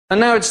And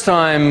now it's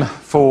time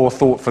for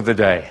Thought for the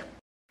Day.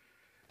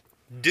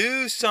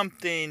 Do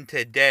something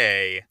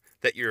today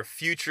that your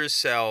future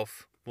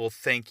self will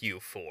thank you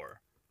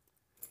for.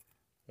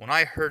 When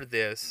I heard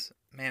this,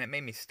 man, it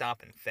made me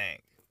stop and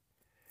think.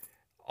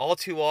 All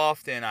too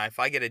often, if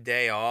I get a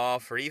day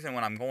off, or even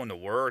when I'm going to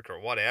work or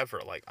whatever,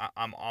 like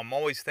I'm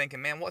always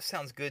thinking, man, what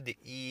sounds good to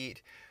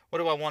eat? What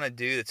do I want to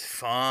do that's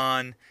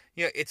fun?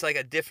 It's like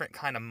a different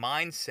kind of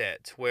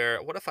mindset. Where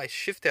what if I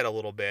shift that a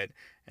little bit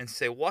and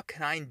say, what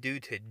can I do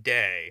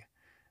today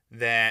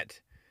that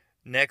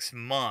next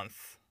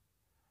month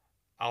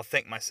I'll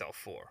thank myself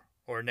for,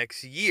 or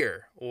next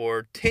year,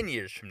 or 10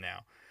 years from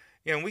now?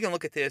 We can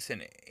look at this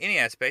in any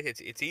aspect.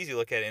 It's easy to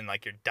look at it in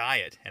like your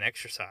diet and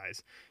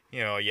exercise.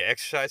 You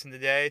exercising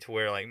today to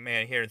where, like,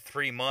 man, here in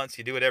 3 months,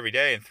 you do it every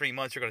day. In 3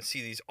 months, you're going to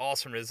see these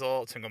awesome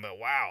results and go,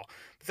 wow.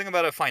 But think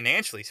about it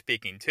financially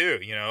speaking too.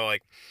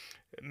 Like,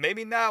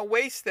 maybe not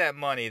waste that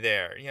money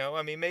there.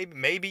 I mean,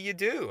 maybe you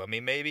do. I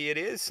mean, maybe it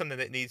is something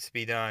that needs to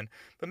be done,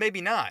 but maybe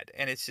not.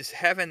 And it's just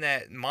having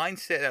that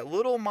mindset, that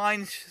little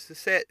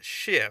mindset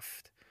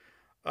shift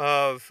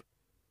of,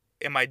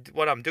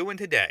 what I'm doing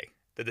today,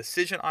 the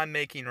decision I'm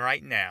making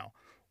right now,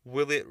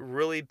 will it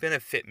really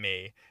benefit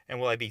me? And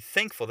will I be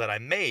thankful that I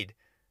made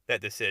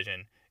that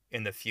decision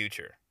in the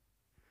future?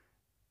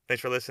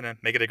 Thanks for listening.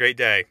 Make it a great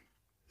day.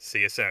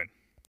 See you soon.